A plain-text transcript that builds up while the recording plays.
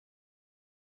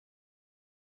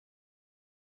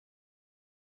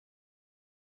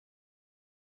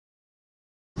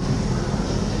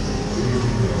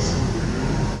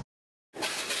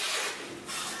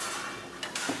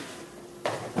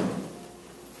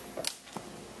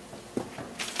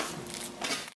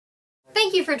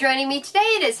Thank you for joining me today.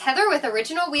 It is Heather with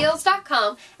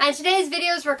OriginalWheels.com, and today's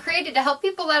videos were created to help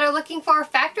people that are looking for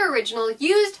factory original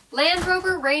used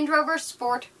Range Rover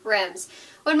Sport rims.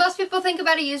 When most people think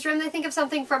about a used rim, they think of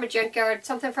something from a junkyard,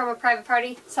 something from a private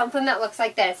party, something that looks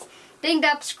like this. Dinged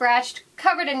up, scratched,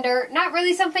 covered in dirt, not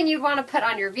really something you'd want to put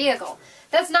on your vehicle.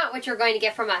 That's not what you're going to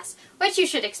get from us. What you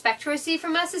should expect to receive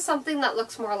from us is something that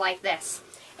looks more like this.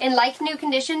 In like new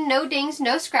condition, no dings,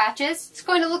 no scratches. It's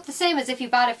going to look the same as if you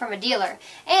bought it from a dealer.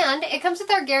 And it comes with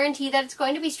our guarantee that it's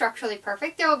going to be structurally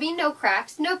perfect. There will be no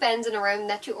cracks, no bends in a rim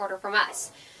that you order from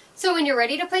us. So when you're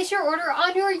ready to place your order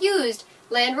on your used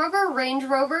Range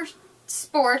Rover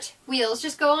Sport Wheels,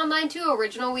 just go online to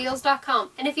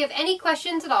OriginalWheels.com. And if you have any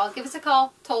questions at all, give us a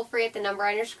call toll free at the number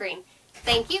on your screen.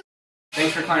 Thank you.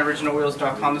 Thanks for calling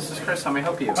OriginalWheels.com. This is Chris. How may I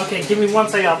help you? Okay, give me 1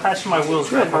 second. I'll patch my wheels.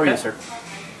 Good. How are you, sir?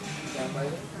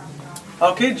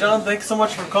 Okay, John, thanks so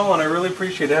much for calling. I really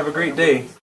appreciate it. Have a great day.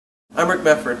 I'm Rick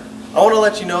Mefford. I want to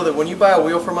let you know that when you buy a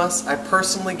wheel from us, I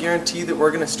personally guarantee that we're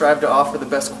going to strive to offer the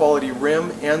best quality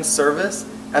rim and service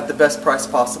at the best price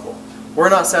possible. We're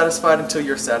not satisfied until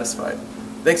you're satisfied.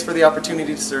 Thanks for the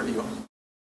opportunity to serve you.